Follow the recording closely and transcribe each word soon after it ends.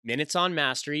Minutes on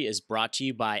Mastery is brought to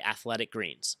you by Athletic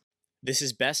Greens. This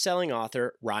is best-selling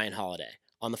author Ryan Holiday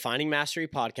on the Finding Mastery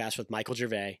podcast with Michael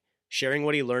Gervais, sharing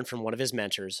what he learned from one of his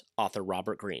mentors, author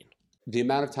Robert Greene. The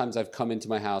amount of times I've come into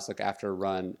my house like after a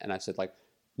run and I've said like,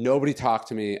 nobody talk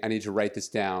to me, I need to write this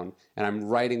down. And I'm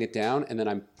writing it down and then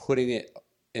I'm putting it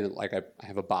in, like I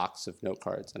have a box of note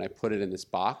cards and I put it in this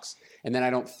box and then I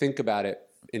don't think about it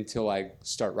until I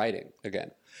start writing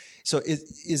again. So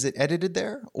is it edited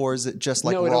there, or is it just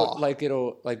like no, raw?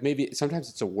 It'll maybe sometimes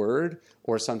it's a word,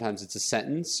 or sometimes it's a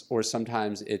sentence, or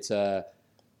sometimes it's a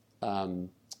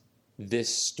this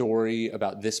story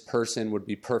about this person would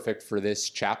be perfect for this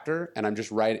chapter, and I'm just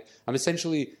writing. I'm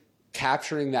essentially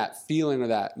capturing that feeling or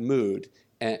that mood,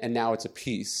 and now it's a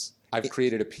piece. I've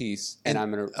created a piece, and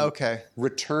I'm going to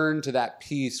return to that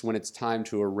piece when it's time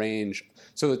to arrange.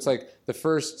 So it's like the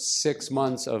first 6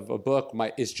 months of a book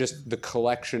is just the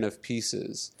collection of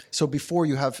pieces. So before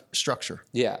you have structure.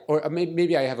 Yeah, or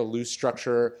maybe I have a loose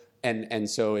structure, and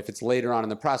so if it's later on in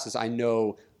the process, I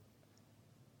know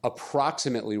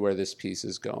approximately where this piece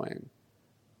is going,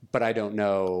 but I don't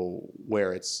know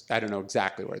I don't know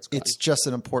exactly where it's going. It's just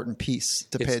an important piece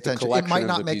to pay attention. It might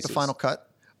not make the final cut.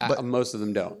 But most of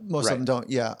them don't. Most of them don't.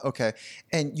 Yeah. Okay.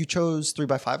 And you chose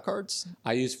 3x5 cards?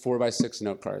 I use 4x6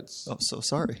 note cards. Oh, so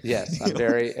sorry. Yes, I'm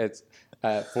it's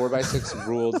 4x6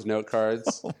 ruled note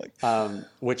cards,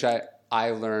 which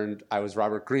I learned. I was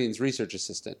Robert Greene's research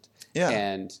assistant. Yeah.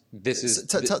 And this is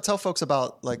tell folks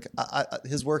about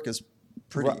his work is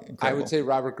pretty incredible. I would say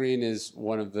Robert Greene is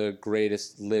one of the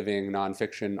greatest living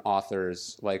nonfiction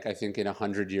authors. Like I think in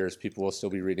 100 years, people will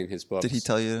still be reading his books. Did he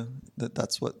tell you that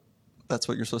that's what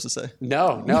you're supposed to say?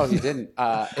 No, he didn't.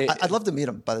 I'd love to meet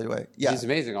him, by the way. Yeah, he's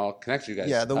amazing. I'll connect you guys.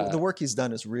 Yeah, the work he's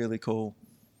done is really cool.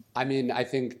 I mean, I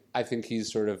think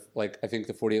he's sort of like, I think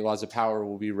the 48 Laws of Power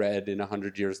will be read in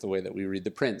 100 years the way that we read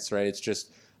the Prince, right? It's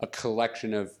just a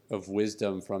collection of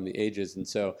wisdom from the ages. And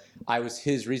so I was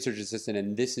his research assistant,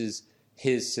 and this is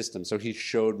his system. So he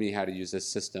showed me how to use this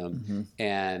system. Mm-hmm.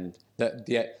 And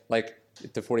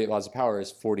the 48 Laws of Power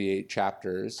is 48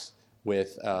 chapters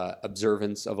with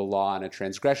observance of a law and a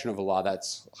transgression of a law.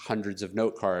 That's hundreds of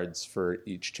note cards for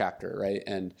each chapter, right?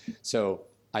 And so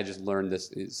I just learned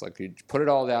this. It's like you put it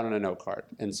all down on a note card.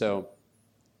 And so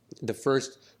the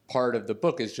first part of the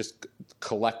book is just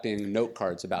collecting note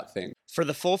cards about things. For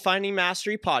the full Finding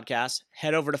Mastery podcast,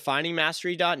 head over to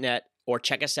findingmastery.net or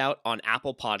check us out on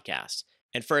Apple Podcasts.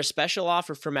 And for a special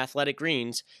offer from Athletic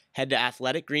Greens, head to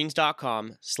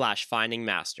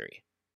athleticgreens.com/findingmastery.